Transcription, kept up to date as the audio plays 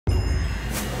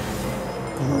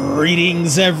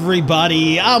Greetings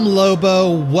everybody, I'm Lobo,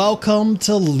 welcome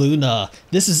to Luna.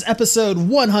 This is episode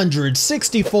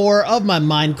 164 of my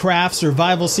Minecraft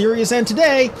survival series, and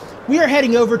today we are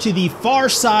heading over to the far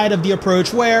side of the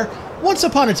approach where, once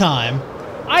upon a time,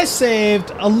 I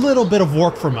saved a little bit of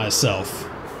work for myself.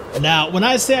 Now, when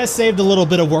I say I saved a little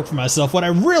bit of work for myself, what I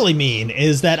really mean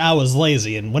is that I was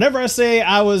lazy. And whenever I say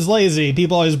I was lazy,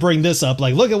 people always bring this up,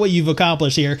 like, look at what you've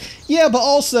accomplished here. Yeah, but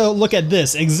also look at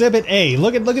this, Exhibit A.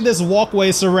 Look at this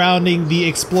walkway surrounding the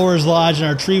Explorer's Lodge and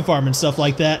our tree farm and stuff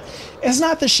like that. It's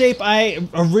not the shape I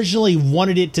originally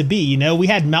wanted it to be, you know? We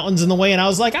had mountains in the way and I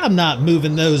was like, I'm not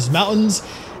moving those mountains.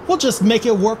 We'll just make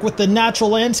it work with the natural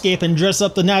landscape and dress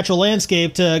up the natural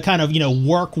landscape to kind of, you know,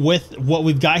 work with what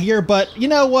we've got here. But you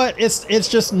know what? It's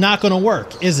just not going to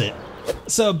work, is it?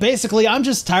 So basically, I'm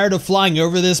just tired of flying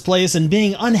over this place and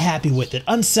being unhappy with it,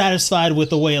 unsatisfied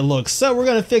with the way it looks. So we're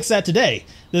going to fix that today.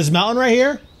 This mountain right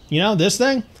here, you know, this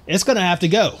thing, it's going to have to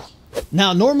go.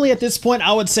 Now, normally at this point,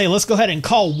 I would say, let's go ahead and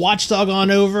call Watchdog on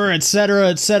over,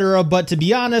 etc., but to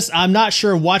be honest, I'm not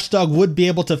sure Watchdog would be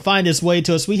able to find his way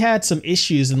to us. We had some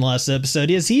issues in the last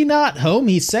episode. Is he not home?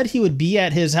 He said he would be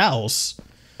at his house.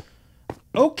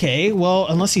 Okay, well,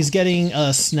 unless he's getting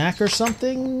a snack or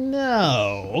something?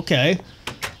 No, okay.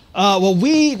 Well,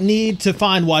 we need to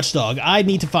find Watchdog. I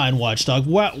need to find Watchdog.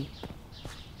 What?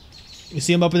 You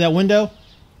see him up in that window?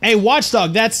 Hey,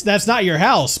 Watchdog, that's not your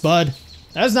house, bud.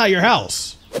 That's not your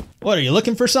house. What, are you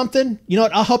looking for something? You know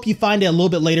what, I'll help you find it a little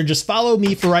bit later. Just follow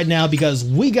me for right now because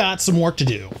we got some work to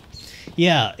do.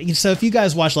 Yeah, so if you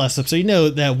guys watched last episode, you know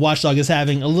that Watchdog is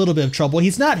having a little bit of trouble.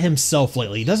 He's not himself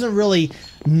lately. He doesn't really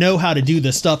know how to do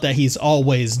the stuff that he's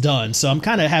always done. So I'm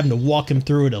kind of having to walk him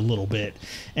through it a little bit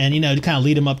and, you know, to kind of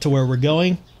lead him up to where we're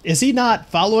going. Is he not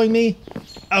following me?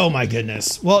 Oh my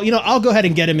goodness. Well, you know, I'll go ahead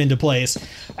and get him into place.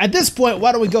 At this point,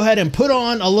 why don't we go ahead and put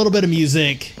on a little bit of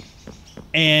music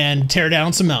and tear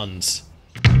down some mountains.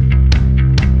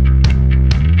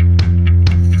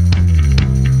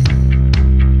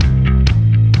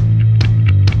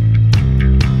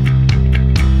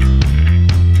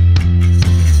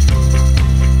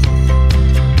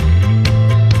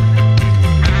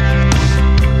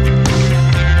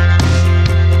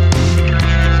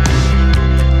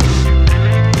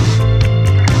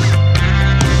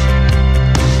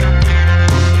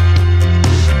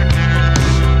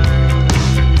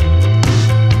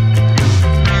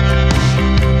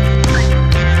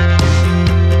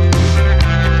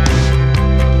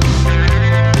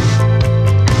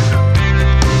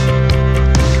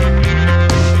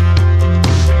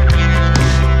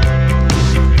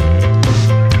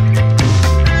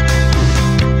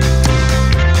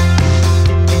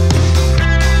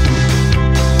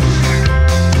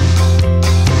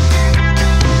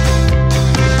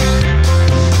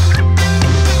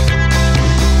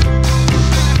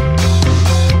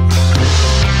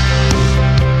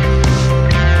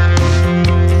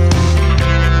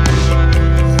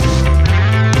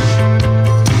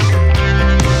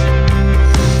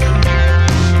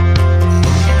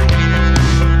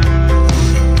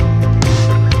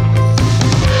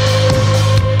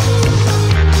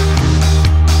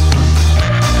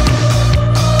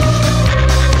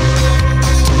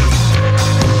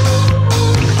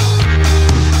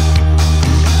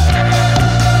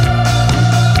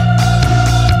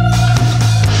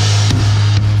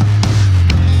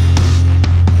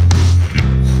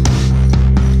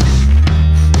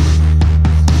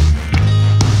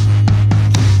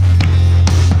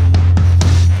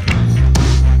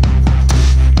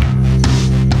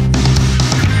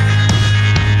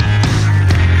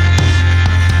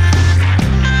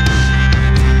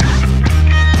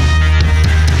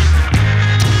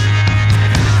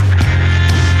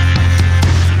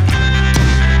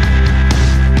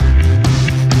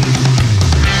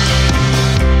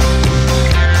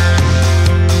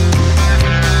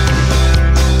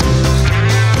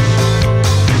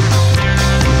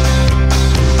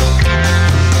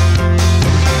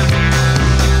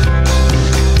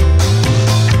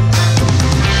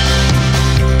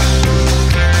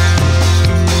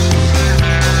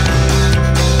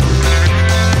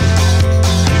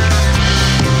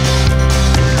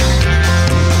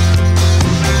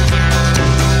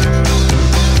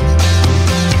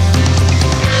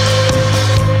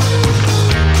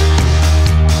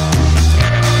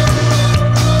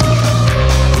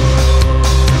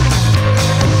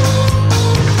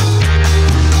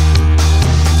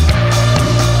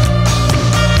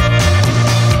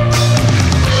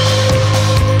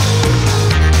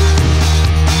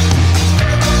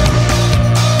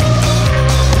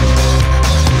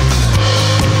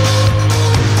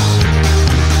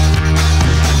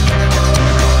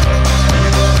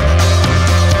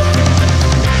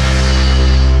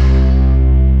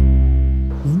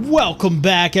 Welcome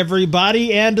back,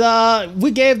 everybody, and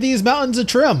we gave these mountains a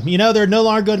trim. You know, they're no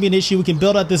longer going to be an issue. We can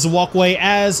build out this walkway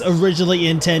as originally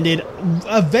intended.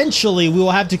 Eventually, we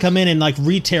will have to come in and like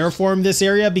re-terraform this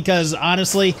area because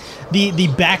honestly, the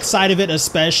backside of it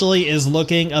especially is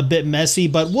looking a bit messy,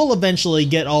 but we'll eventually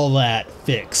get all that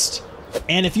fixed.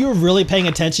 And if you were really paying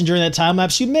attention during that time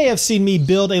lapse, you may have seen me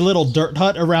build a little dirt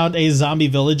hut around a zombie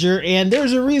villager, and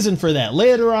there's a reason for that.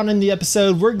 Later on in the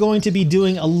episode, we're going to be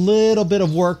doing a little bit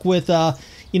of work with,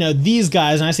 you know, these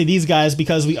guys, and I say these guys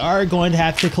because we are going to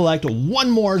have to collect one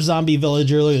more zombie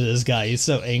villager. Look at this guy, he's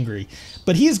so angry.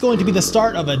 But he's going to be the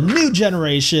start of a new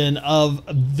generation of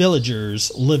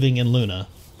villagers living in Luna.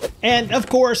 And of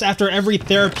course, after every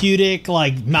therapeutic,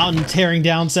 like, mountain tearing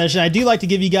down session, I do like to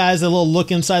give you guys a little look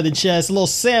inside the chest, a little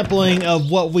sampling of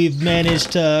what we've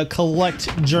managed to collect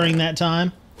during that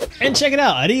time. And check it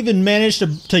out, I'd even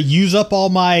managed to use up all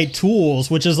my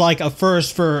tools, which is like a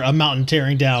first for a mountain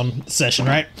tearing down session,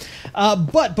 right?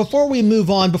 But before we move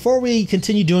on, before we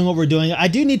continue doing what we're doing, I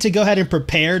do need to go ahead and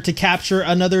prepare to capture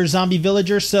another zombie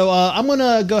villager, so I'm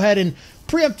gonna go ahead and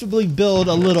preemptively build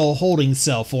a little holding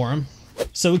cell for him.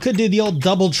 So we could do the old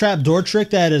double trap door trick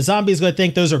that a zombie is going to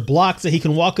think those are blocks that he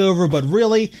can walk over, but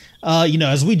really, you know,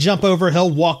 as we jump over,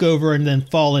 he'll walk over and then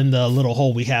fall in the little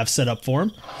hole we have set up for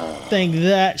him. Think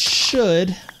that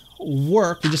should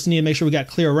work. We just need to make sure we got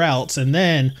clear routes, and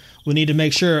then we need to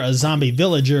make sure a zombie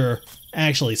villager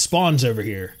actually spawns over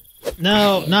here.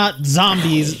 No, not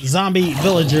zombies, zombie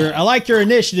villager. I like your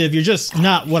initiative, you're just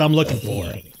not what I'm looking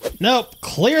for. Nope,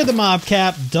 clear the mob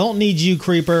cap, don't need you,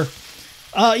 creeper.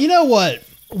 You know what?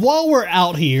 While we're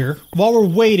out here, while we're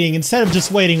waiting, instead of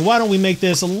just waiting, why don't we make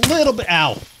this a little bit...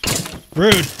 Ow.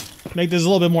 Rude. Make this a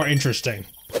little bit more interesting.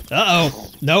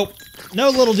 Uh-oh. Nope.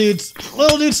 No, little dudes.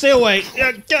 Little dudes, stay away.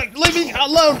 Leave me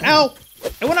alone. Ow.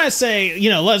 And when I say,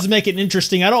 you know, let's make it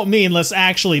interesting, I don't mean let's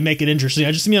actually make it interesting.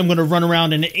 I just mean I'm going to run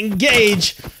around and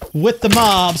engage with the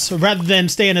mobs rather than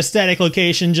stay in a static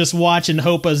location, just watch and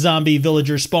hope a zombie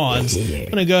villager spawns. I'm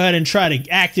going to go ahead and try to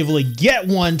actively get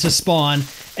one to spawn.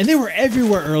 And they were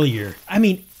everywhere earlier. I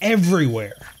mean,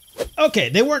 everywhere. Okay,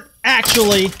 they weren't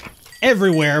actually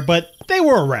everywhere, but they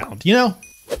were around, you know?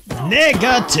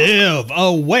 Negative.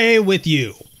 Away with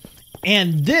you.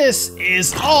 And this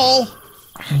is all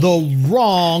the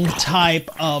wrong type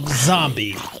of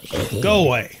zombie. Go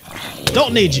away.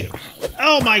 Don't need you.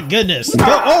 Oh my goodness. Go.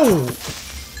 Oh.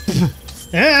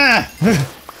 Yeah.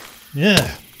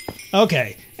 Yeah.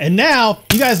 Okay. And now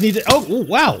you guys need to. Oh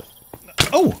wow.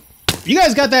 Oh, you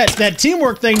guys got that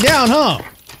teamwork thing down, huh?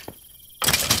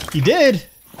 You did.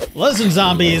 Listen,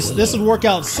 zombies, this would work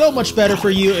out so much better for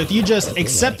you if you just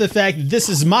accept the fact that this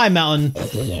is my mountain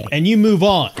and you move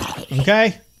on.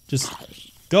 Okay? Just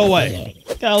go away.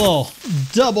 Got a little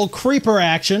double creeper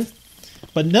action,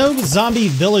 but no zombie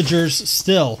villagers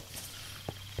still.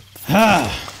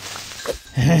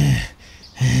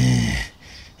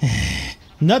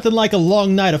 Nothing like a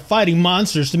long night of fighting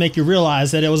monsters to make you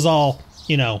realize that it was all,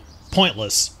 you know,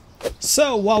 pointless.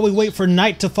 So while we wait for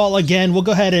night to fall again, we'll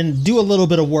go ahead and do a little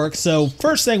bit of work. So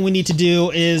first thing we need to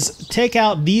do is take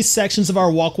out these sections of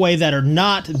our walkway that are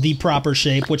not the proper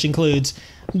shape, which includes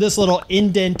this little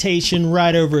indentation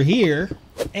right over here,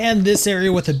 and this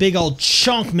area with a big old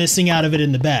chunk missing out of it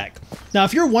in the back. Now,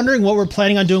 if you're wondering what we're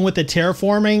planning on doing with the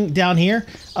terraforming down here,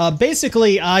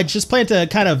 basically I just plan to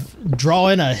kind of draw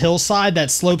in a hillside that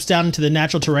slopes down into the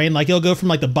natural terrain. Like it'll go from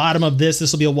like the bottom of this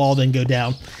will be a wall, then go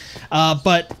down.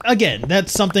 But again,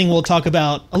 that's something we'll talk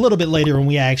about a little bit later when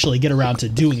we actually get around to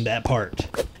doing that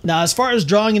part. Now, as far as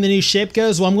drawing in the new shape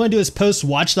goes, what I'm going to do is post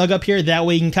Watchdog up here. That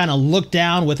way you can kind of look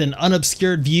down with an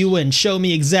unobscured view and show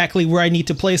me exactly where I need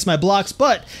to place my blocks.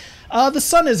 But the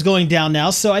sun is going down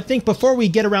now, so I think before we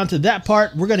get around to that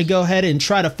part, we're going to go ahead and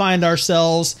try to find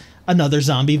ourselves another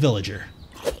zombie villager.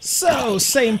 So,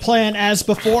 same plan as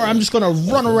before. I'm just going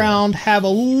to run around, have a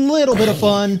little bit of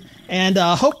fun, and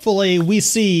hopefully we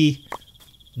see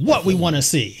what we want to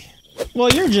see.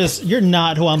 Well, you're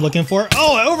not who I'm looking for.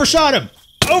 Oh, I overshot him!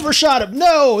 Overshot him!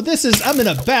 No, I'm in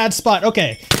a bad spot.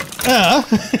 Okay.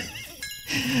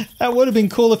 That would have been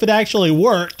cool if it actually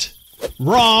worked.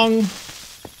 Wrong.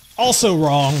 Also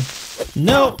wrong.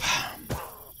 Nope.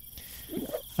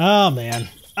 Oh, man.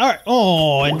 Alright.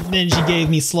 Oh, and then she gave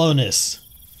me slowness.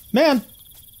 Man.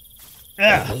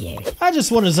 I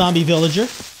just want a zombie villager.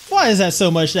 Why is that so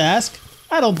much to ask?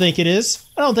 I don't think it is.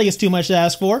 I don't think it's too much to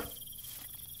ask for.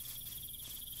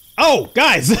 Oh,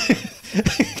 guys!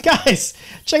 Guys!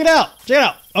 Check it out! Check it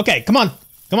out! Okay, come on.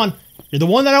 Come on. You're the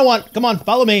one that I want. Come on,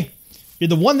 follow me. You're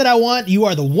the one that I want. You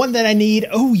are the one that I need.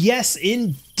 Oh, yes,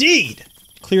 indeed.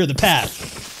 Clear the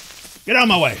path. Get out of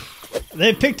my way.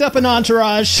 They picked up an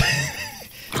entourage.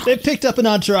 They picked up an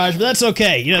entourage, but that's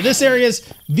okay. You know, this area's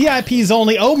VIPs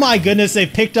only. Oh my goodness, they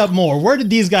picked up more. Where did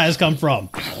these guys come from?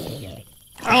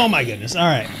 Oh my goodness. All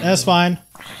right, that's fine.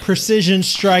 Precision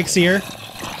strikes here.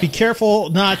 Be careful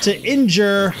not to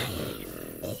injure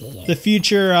the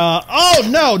future. Oh,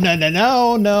 no.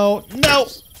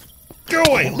 Go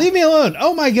away. Leave me alone.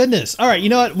 Oh my goodness. All right, you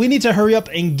know what? We need to hurry up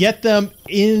and get them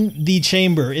in the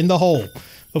chamber, in the hole,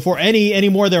 before any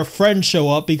more of their friends show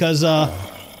up, because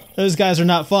those guys are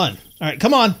not fun. All right,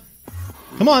 come on.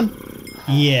 Come on.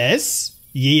 Yes.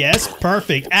 Yes,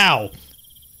 perfect. Ow.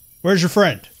 Where's your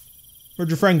friend? Where'd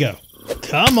your friend go?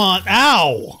 Come on.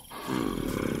 Ow.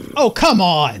 Oh, come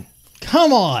on.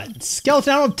 Come on.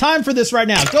 Skeleton, I don't have time for this right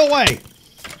now. Go away.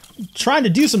 I'm trying to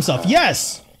do some stuff.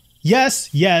 Yes.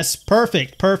 Yes, yes.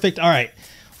 Perfect, perfect. All right.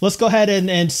 Let's go ahead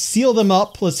and seal them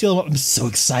up. Let's seal them up. I'm so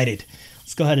excited.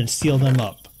 Let's go ahead and seal them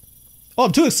up. Oh,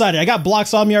 I'm too excited. I got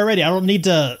blocks on me already. I don't need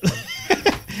to...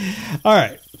 All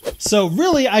right. So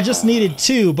really, I just needed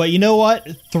 2, but you know what?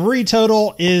 3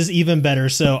 total is even better,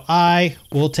 so I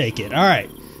will take it. All right.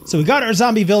 So we got our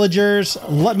zombie villagers.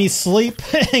 Let me sleep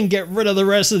and get rid of the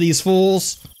rest of these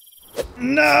fools.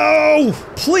 No!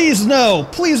 Please no!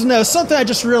 Please no! Something I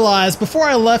just realized. Before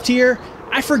I left here,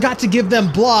 I forgot to give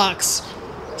them blocks.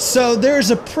 So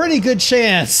there's a pretty good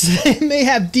chance they may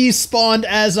have despawned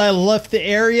as I left the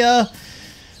area.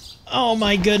 Oh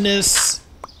my goodness.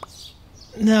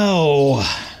 No.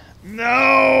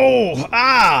 No!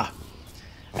 Ah!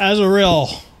 That was a real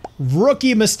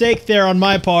rookie mistake there on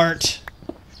my part.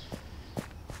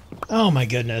 Oh my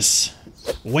goodness.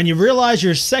 When you realize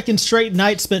your second straight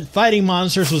night spent fighting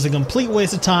monsters was a complete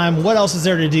waste of time, what else is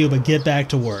there to do but get back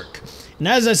to work? And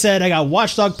as I said, I got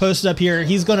Watchdog posted up here.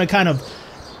 He's going to kind of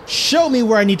show me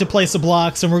where I need to place the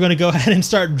blocks, and we're going to go ahead and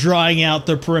start drawing out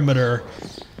the perimeter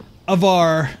of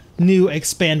our new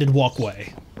expanded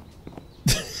walkway.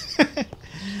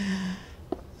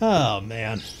 Oh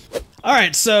man.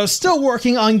 Alright, so still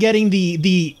working on getting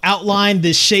the outline,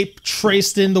 the shape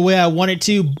traced in the way I want it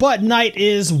to, but night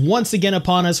is once again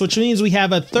upon us, which means we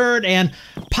have a third and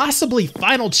possibly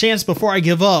final chance before I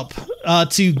give up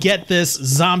to get this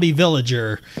zombie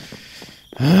villager.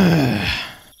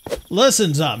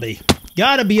 Listen, zombie,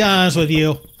 gotta be honest with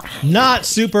you, not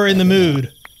super in the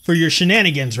mood for your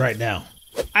shenanigans right now.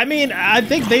 I mean, I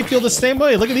think they feel the same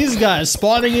way. Look at these guys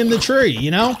spawning in the tree,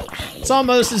 you know? It's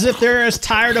almost as if they're as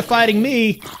tired of fighting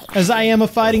me as I am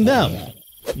of fighting them.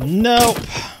 Nope.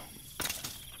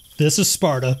 This is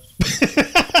Sparta.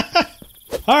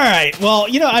 Alright, well,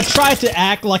 you know, I tried to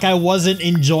act like I wasn't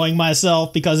enjoying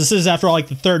myself because this is, after all, like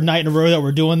the third night in a row that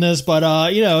we're doing this,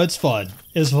 but, you know, it's fun.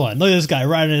 It's fun. Look at this guy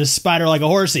riding his spider like a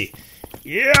horsey.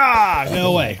 Yeah!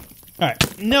 Go away.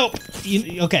 Alright, nope.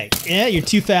 Okay, yeah, you're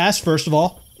too fast, first of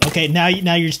all. Okay, now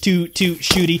you're just too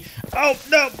shooty. Oh,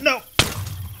 no.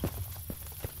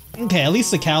 Okay, at least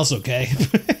the cow's okay.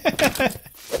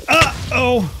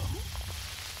 Uh-oh.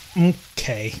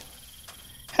 Okay.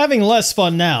 Having less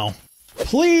fun now.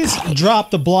 Please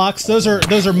drop the blocks. Those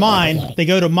are mine. They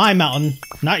go to my mountain,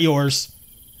 not yours.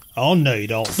 Oh, no you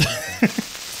don't.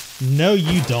 No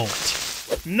you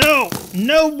don't.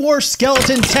 No more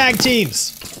skeleton tag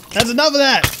teams. That's enough of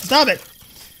that. Stop it.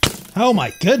 Oh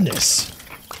my goodness.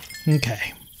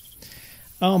 Okay.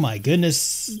 Oh my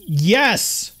goodness.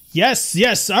 Yes.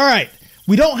 All right.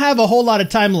 We don't have a whole lot of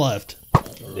time left.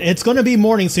 It's going to be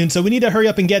morning soon, so we need to hurry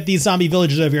up and get these zombie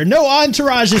villagers over here. No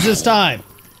entourages this time.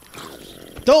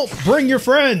 Don't bring your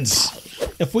friends.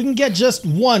 If we can get just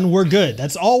one, we're good.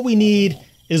 That's all we need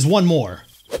is one more.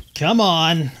 Come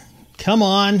on. Come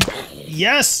on.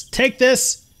 Yes. Take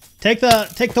this. Take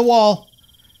the wall.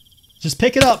 Just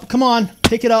pick it up. Come on.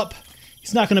 Pick it up.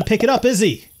 He's not going to pick it up, is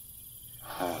he?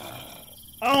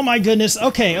 Oh my goodness.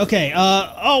 Okay.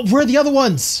 Oh, where are the other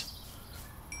ones?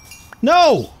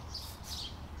 No.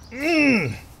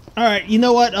 All right. You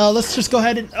know what? Let's just go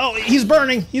ahead and... Oh, he's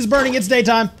burning. He's burning. It's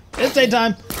daytime. It's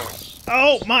daytime.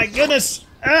 Oh my goodness.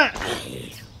 Then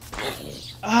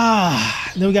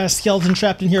we got a skeleton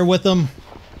trapped in here with him.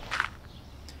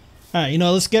 All right. You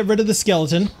know, let's get rid of the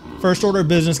skeleton. First order of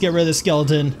business, get rid of the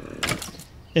skeleton.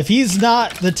 If he's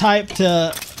not the type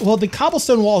to... Well, the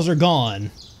cobblestone walls are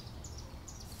gone.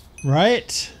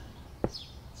 Right?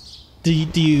 Do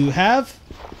you have?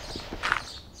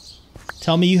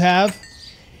 Tell me you have.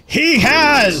 He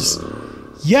has!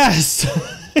 Yes!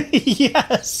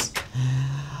 Yes!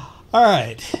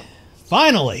 Alright.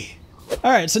 Finally!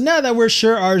 Alright, so now that we're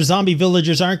sure our zombie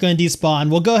villagers aren't going to despawn,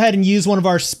 we'll go ahead and use one of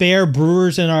our spare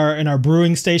brewers in our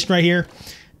brewing station right here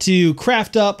to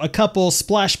craft up a couple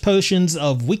splash potions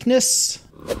of weakness.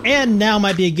 And now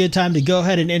might be a good time to go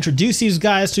ahead and introduce these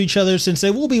guys to each other, since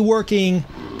they will be working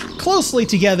closely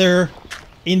together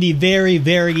in the very,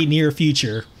 very near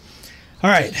future.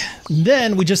 All right,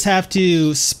 then we just have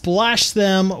to splash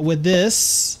them with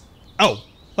this. Oh,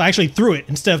 I actually threw it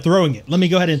instead of throwing it. Let me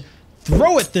go ahead and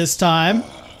throw it this time.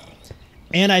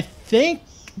 And I think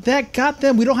that got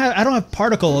them. I don't have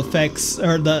particle effects,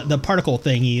 or the particle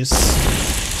thingies.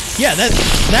 Yeah,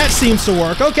 that seems to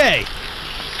work. Okay.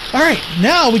 All right,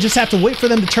 now we just have to wait for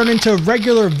them to turn into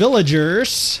regular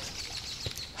villagers.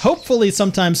 Hopefully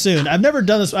sometime soon. I've never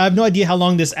done this. I have no idea how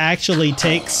long this actually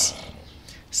takes.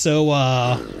 So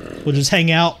we'll just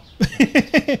hang out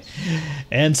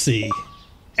and see.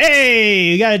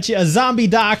 Hey, we got a zombie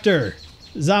doctor.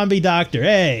 Zombie doctor,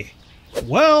 hey.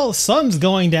 Well, sun's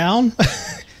going down.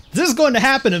 This is going to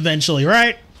happen eventually,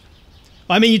 right?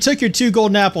 I mean, you took your 2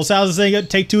 golden apples. How's this thing?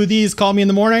 Take 2 of these, call me in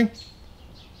the morning?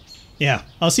 Yeah,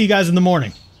 I'll see you guys in the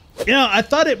morning. You know, I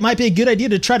thought it might be a good idea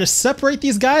to try to separate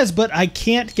these guys, but I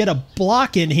can't get a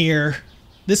block in here.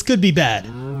 This could be bad.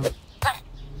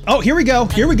 Oh, here we go.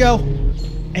 Here we go.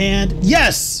 And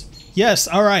yes. Yes.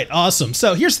 All right. Awesome.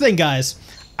 So here's the thing, guys.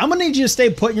 I'm going to need you to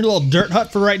stay put in your little dirt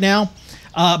hut for right now.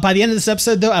 By the end of this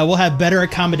episode, though, I will have better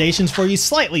accommodations for you.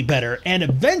 Slightly better. And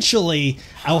eventually,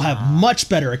 I will have much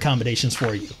better accommodations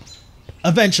for you.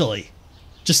 Eventually.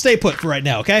 Just stay put for right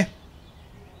now, okay?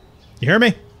 You hear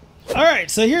me? All right,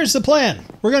 so here's the plan.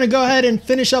 We're going to go ahead and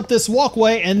finish up this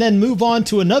walkway and then move on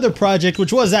to another project,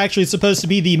 which was actually supposed to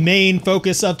be the main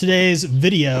focus of today's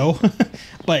video.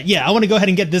 But yeah, I want to go ahead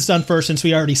and get this done first since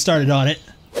we already started on it,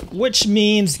 which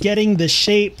means getting the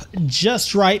shape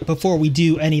just right before we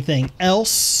do anything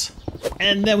else.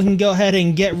 And then we can go ahead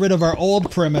and get rid of our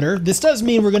old perimeter. This does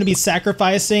mean we're going to be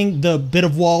sacrificing the bit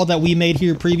of wall that we made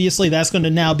here previously. That's going to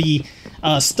now be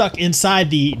stuck inside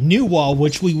the new wall,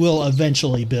 which we will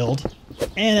eventually build.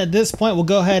 And at this point, we'll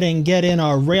go ahead and get in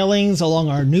our railings along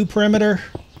our new perimeter.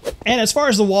 And as far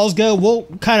as the walls go, we'll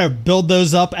kind of build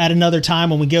those up at another time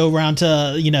when we go around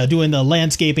to, you know, doing the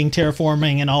landscaping,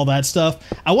 terraforming, and all that stuff.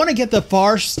 I want to get the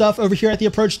far stuff over here at the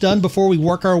approach done before we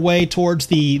work our way towards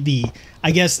the I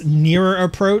guess, nearer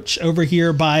approach over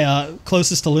here by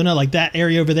closest to Luna, like that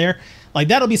area over there. Like,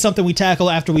 that'll be something we tackle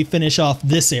after we finish off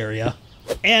this area.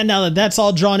 And now that that's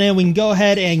all drawn in, we can go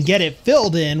ahead and get it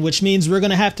filled in, which means we're going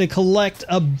to have to collect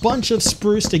a bunch of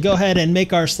spruce to go ahead and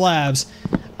make our slabs.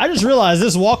 I just realized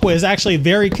this walkway is actually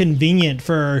very convenient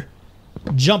for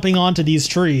jumping onto these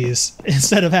trees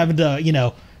instead of having to, you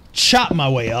know, chop my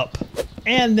way up.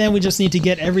 And then we just need to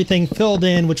get everything filled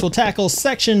in, which will tackle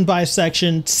section by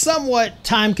section, somewhat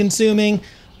time consuming,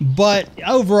 but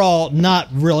overall not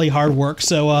really hard work.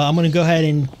 So I'm going to go ahead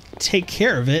and take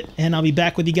care of it, and I'll be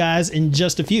back with you guys in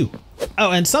just a few.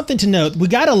 Oh, and something to note, we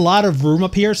got a lot of room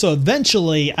up here, so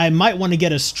eventually I might want to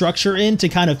get a structure in to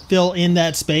kind of fill in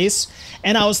that space.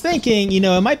 And I was thinking, you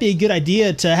know, it might be a good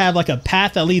idea to have like a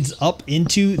path that leads up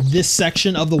into this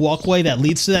section of the walkway that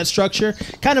leads to that structure,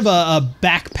 kind of a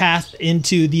back path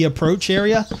into the approach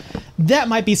area. That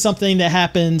might be something that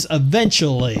happens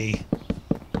eventually,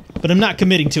 but I'm not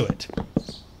committing to it,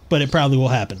 but it probably will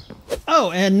happen.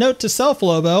 Oh, and note to self,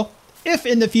 Lobo, if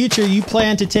in the future you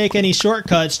plan to take any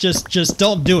shortcuts, just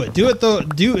don't do it.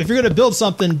 If you're going to build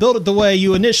something, build it the way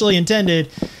you initially intended,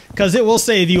 because it will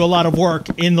save you a lot of work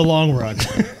in the long run.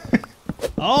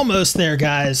 Almost there,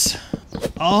 guys.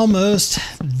 Almost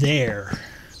there.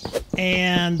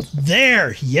 And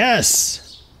there,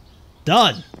 yes.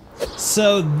 Done.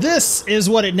 So this is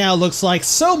what it now looks like.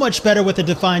 So much better with a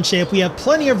defined shape. We have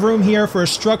plenty of room here for a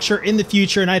structure in the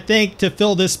future, and I think to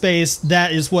fill this space,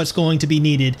 that is what's going to be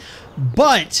needed.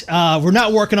 But we're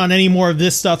not working on any more of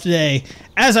this stuff today.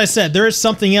 As I said, there is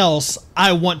something else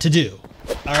I want to do.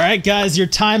 All right, guys, your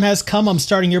time has come. I'm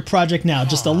starting your project now,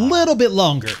 just a little bit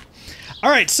longer.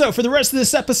 All right, so for the rest of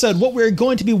this episode, what we're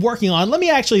going to be working on, let me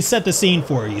actually set the scene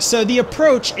for you. So the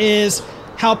approach is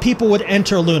how people would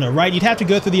enter Luna, right? You'd have to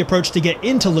go through the approach to get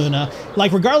into Luna.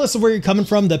 Like, regardless of where you're coming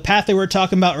from, the path they were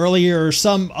talking about earlier, or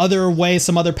some other way,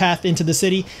 some other path into the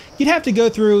city, you'd have to go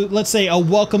through, let's say, a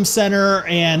welcome center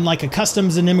and like a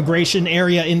customs and immigration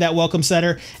area in that welcome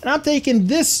center. And I'm thinking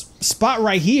this spot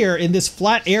right here in this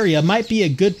flat area might be a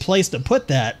good place to put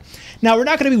that. Now, we're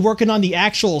not going to be working on the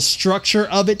actual structure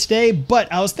of it today,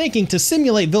 but I was thinking to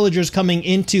simulate villagers coming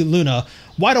into Luna,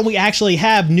 why don't we actually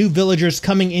have new villagers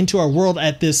coming into our world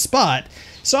at this spot?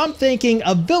 So I'm thinking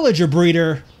a villager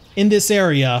breeder in this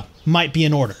area might be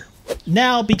in order.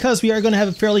 Now, because we are going to have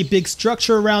a fairly big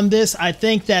structure around this, I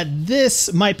think that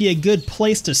this might be a good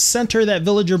place to center that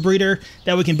villager breeder,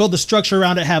 that we can build the structure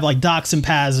around it, have like docks and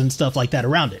paths and stuff like that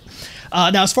around it.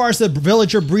 Now, as far as the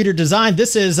villager breeder design,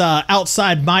 this is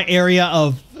outside my area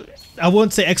of, I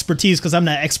won't say expertise because I'm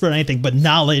not expert on anything, but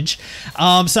knowledge.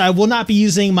 So I will not be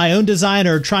using my own design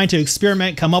or trying to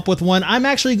experiment, come up with one. I'm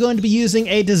actually going to be using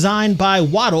a design by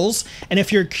Waddles. And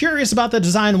if you're curious about the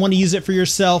design and want to use it for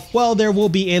yourself, well, there will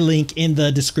be a link in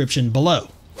the description below.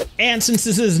 And since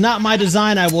this is not my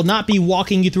design, I will not be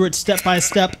walking you through it step by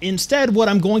step. Instead, what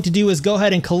I'm going to do is go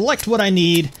ahead and collect what I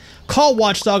need, call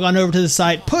Watchdog on over to the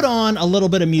site, put on a little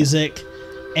bit of music,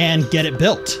 and get it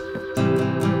built.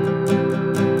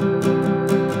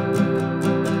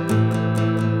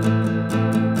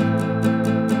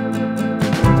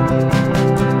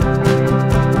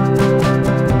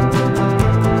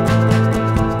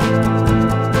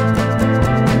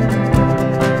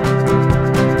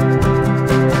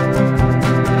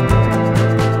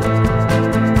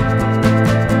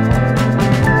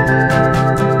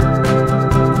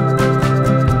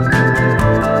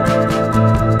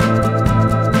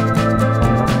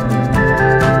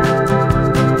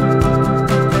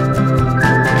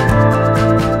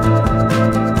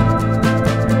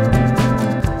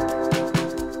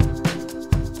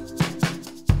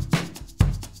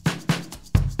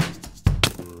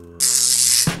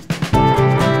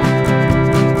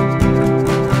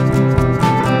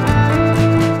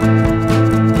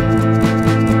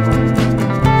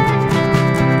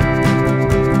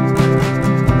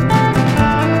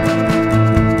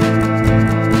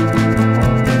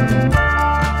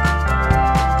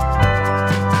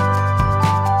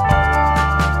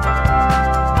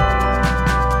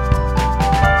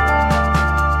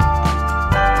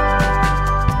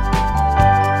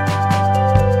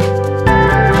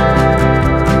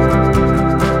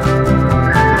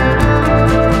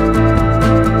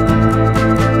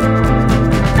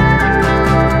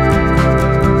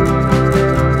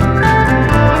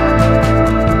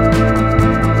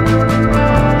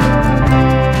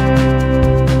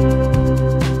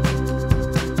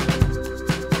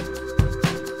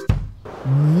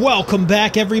 Welcome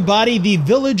back, everybody. The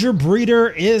villager breeder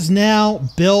is now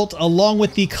built along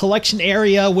with the collection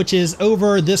area, which is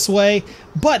over this way.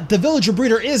 But the villager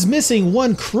breeder is missing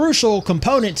one crucial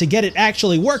component to get it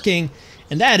actually working,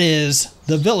 and that is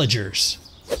the villagers.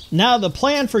 Now, the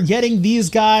plan for getting these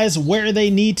guys where they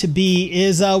need to be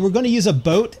is we're going to use a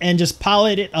boat and just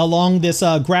pilot it along this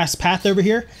grass path over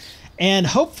here. And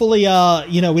hopefully,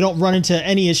 you know, we don't run into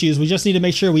any issues. We just need to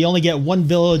make sure we only get one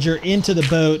villager into the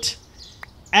boat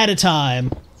at a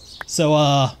time. So,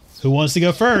 who wants to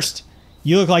go first?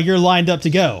 You look like you're lined up to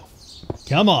go.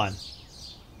 Come on.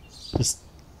 Just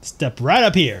step right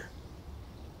up here.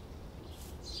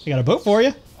 I got a boat for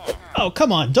you. Oh,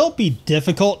 come on. Don't be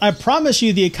difficult. I promise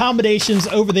you the accommodations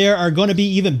over there are going to be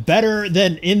even better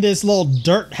than in this little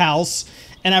dirt house.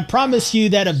 And I promise you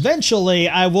that eventually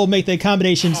I will make the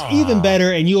accommodations even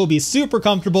better and you will be super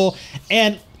comfortable.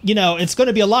 And you know, it's going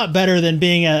to be a lot better than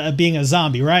being a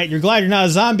zombie, right? You're glad you're not a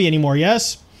zombie anymore,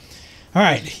 yes? All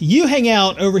right, you hang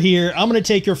out over here. I'm going to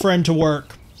take your friend to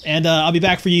work, and I'll be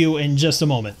back for you in just a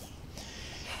moment.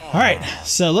 All right,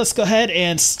 so let's go ahead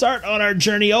and start on our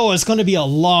journey. Oh, it's going to be a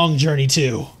long journey,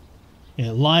 too. Yeah,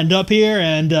 lined up here,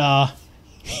 and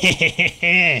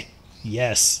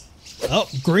yes. Oh,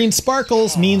 green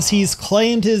sparkles means he's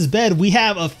claimed his bed. We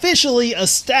have officially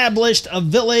established a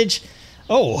village.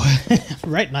 Oh,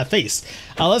 right in my face.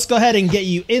 Let's go ahead and get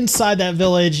you inside that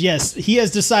village. Yes, he has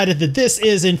decided that this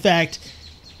is, in fact,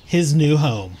 his new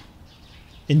home.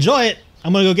 Enjoy it.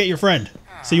 I'm going to go get your friend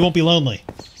so you won't be lonely.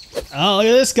 Oh, look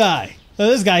at this guy. Look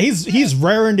at this guy. He's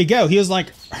raring to go. He was like,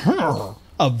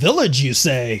 a village, you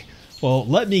say? Well,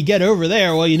 let me get over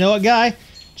there. Well, you know what, guy?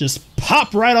 Just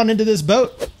pop right on into this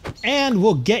boat and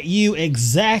we'll get you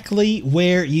exactly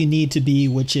where you need to be,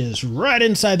 which is right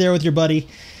inside there with your buddy.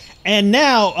 And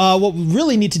now, what we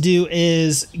really need to do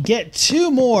is get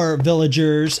 2 more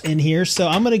villagers in here. So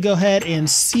I'm going to go ahead and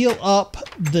seal up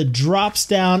the drops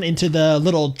down into the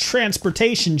little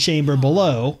transportation chamber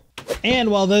below. And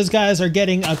while those guys are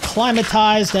getting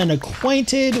acclimatized and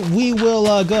acquainted, we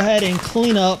will go ahead and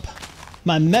clean up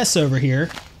my mess over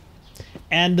here.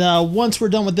 And once we're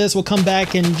done with this, we'll come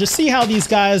back and just see how these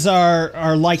guys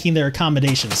are liking their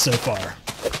accommodations so far.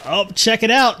 Oh, check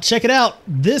it out. Check it out.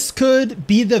 This could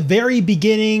be the very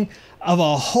beginning of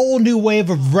a whole new wave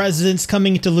of residents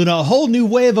coming into Luna, a whole new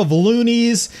wave of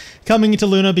loonies coming into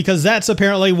Luna, because that's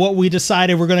apparently what we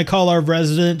decided we're going to call our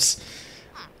residents.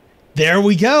 There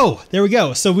we go. There we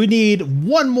go. So we need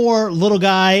one more little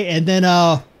guy, and then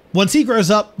once he grows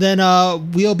up, then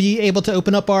we'll be able to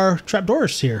open up our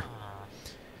trapdoors here.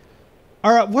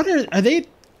 All right, what are they?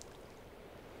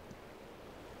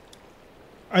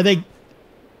 Are they?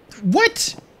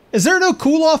 What? Is there no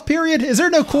cool off period? Is there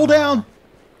no cooldown?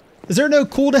 Is there no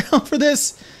cooldown for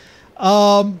this?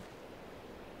 Are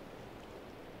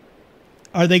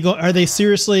they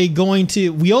seriously going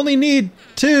to? We only need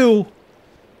 2.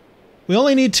 We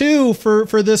only need 2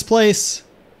 for this place,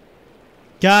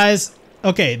 guys.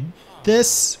 Okay,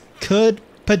 this could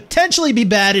potentially be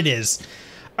bad. It is.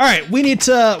 All right, we need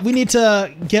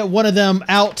to get one of them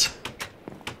out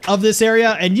of this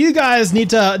area, and you guys need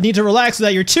to relax so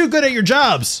that you're too good at your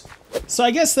jobs. So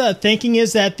I guess the thinking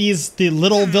is that the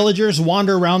little villagers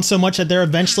wander around so much that they're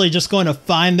eventually just going to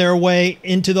find their way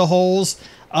into the holes.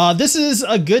 This is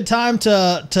a good time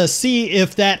to see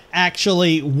if that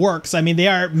actually works. I mean, they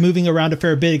are moving around a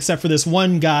fair bit, except for this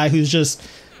one guy who's just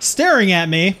staring at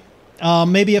me.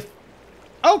 Maybe if...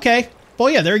 Okay. Well,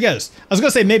 yeah, there he goes. I was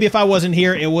going to say maybe if I wasn't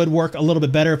here, it would work a little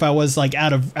bit better if I was like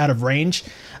out of range.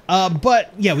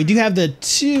 But yeah, we do have the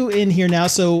 2 in here now.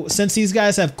 So since these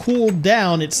guys have cooled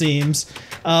down, it seems,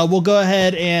 we'll go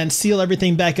ahead and seal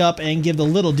everything back up and give the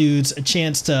little dudes a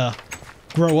chance to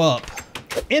grow up.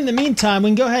 In the meantime, we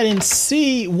can go ahead and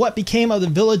see what became of the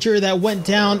villager that went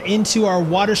down into our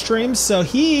water streams. So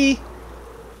he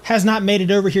has not made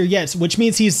it over here yet, which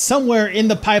means he's somewhere in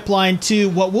the pipeline to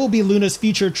what will be Luna's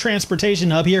future transportation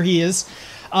hub. Here he is.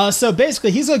 So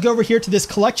basically, he's going to go over here to this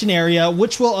collection area,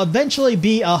 which will eventually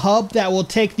be a hub that will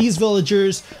take these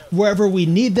villagers wherever we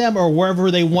need them or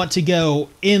wherever they want to go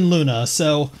in Luna.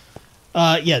 So,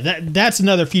 yeah, that's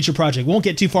another future project. Won't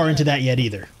get too far into that yet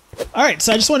either. All right,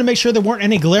 so I just want to make sure there weren't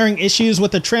any glaring issues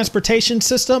with the transportation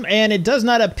system, and it does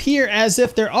not appear as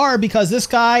if there are because this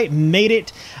guy made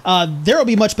it. There will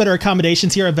be much better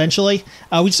accommodations here eventually.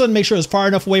 We just want to make sure it was far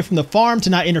enough away from the farm to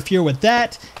not interfere with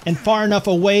that, and far enough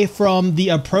away from the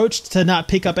approach to not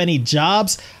pick up any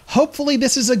jobs. Hopefully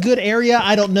this is a good area.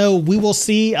 I don't know. We will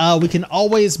see. We can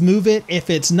always move it if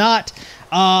it's not.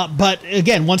 But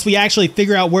again, once we actually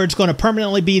figure out where it's going to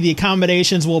permanently be, the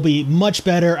accommodations will be much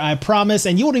better, I promise.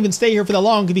 And you won't even stay here for that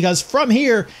long because from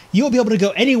here, you'll be able to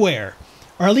go anywhere,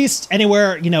 or at least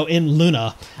anywhere, you know, in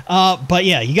Luna. But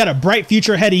yeah, you got a bright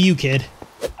future ahead of you, kid.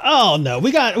 Oh no,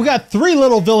 we got 3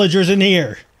 little villagers in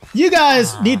here. You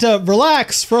guys need to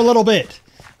relax for a little bit.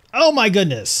 Oh my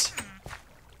goodness.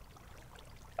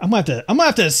 I'm gonna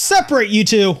have to separate you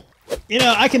 2. You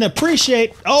know, I can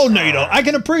appreciate... Oh, no, you don't. I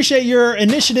can appreciate your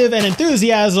initiative and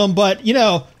enthusiasm, but, you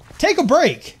know, take a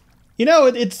break. You know,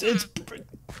 it's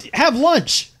have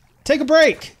lunch. Take a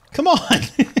break. Come on.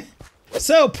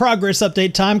 So, progress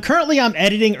update time. Currently, I'm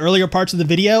editing earlier parts of the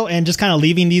video and just kind of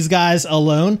leaving these guys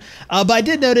alone. But I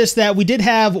did notice that we did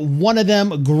have one of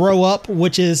them grow up,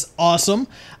 which is awesome.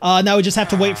 Now we just have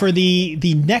to wait for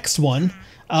the next one,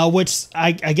 which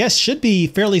I guess should be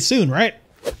fairly soon, right?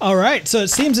 All right, so it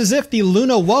seems as if the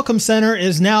Luna Welcome Center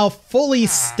is now fully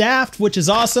staffed, which is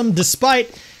awesome,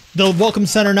 despite the Welcome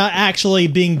Center not actually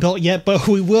being built yet, but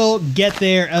we will get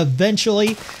there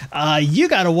eventually. You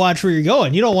got to watch where you're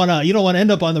going. You don't want to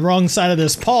end up on the wrong side of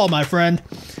this pole, my friend.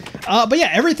 But yeah,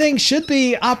 everything should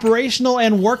be operational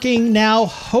and working now,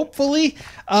 hopefully.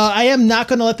 I am not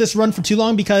going to let this run for too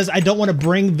long because I don't want to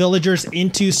bring villagers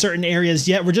into certain areas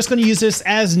yet. We're just going to use this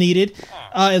as needed.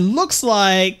 It looks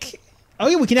like... Oh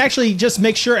yeah, we can actually just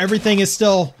make sure everything is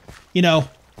still, you know,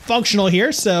 functional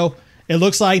here. So it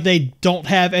looks like they don't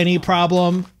have any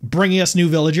problem bringing us new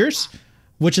villagers,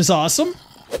 which is awesome.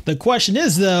 The question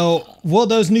is, though, will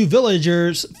those new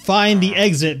villagers find the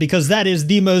exit? Because that is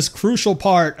the most crucial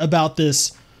part about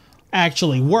this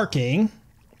actually working.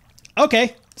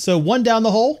 Okay, so 1 down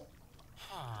the hole.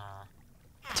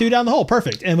 2 down the hole,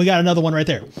 perfect. And we got another one right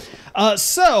there.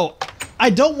 So... I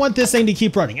don't want this thing to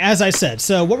keep running, as I said.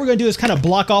 So what we're going to do is kind of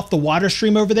block off the water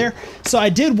stream over there. So I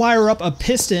did wire up a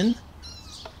piston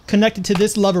connected to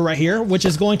this lever right here, which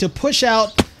is going to push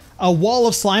out a wall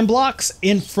of slime blocks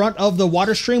in front of the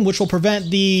water stream, which will prevent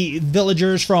the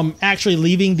villagers from actually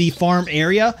leaving the farm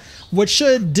area, which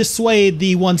should dissuade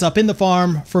the ones up in the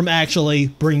farm from actually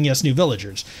bringing us new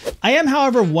villagers. I am,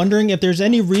 however, wondering if there's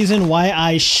any reason why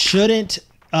I shouldn't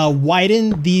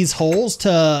widen these holes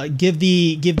to give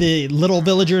the little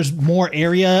villagers more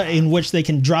area in which they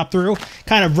can drop through,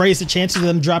 kind of raise the chances of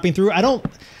them dropping through.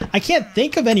 I can't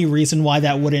think of any reason why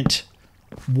that wouldn't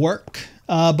work,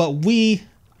 but we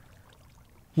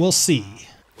will see.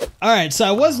 All right, so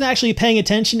I wasn't actually paying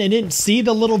attention and didn't see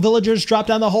the little villagers drop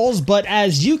down the holes, but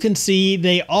as you can see,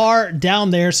 they are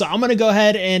down there. So I'm going to go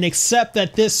ahead and accept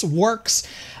that this works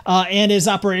and is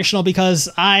operational because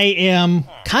I am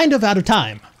kind of out of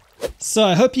time. So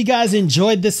I hope you guys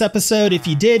enjoyed this episode. If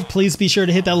you did, please be sure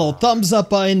to hit that little thumbs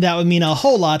up button. That would mean a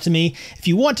whole lot to me. If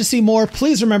you want to see more,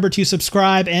 please remember to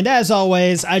subscribe. And as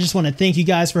always, I just want to thank you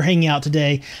guys for hanging out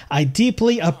today. I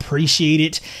deeply appreciate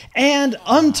it. And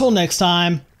until next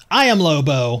time, I am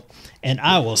Lobo, and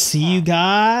I will see you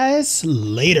guys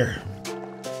later.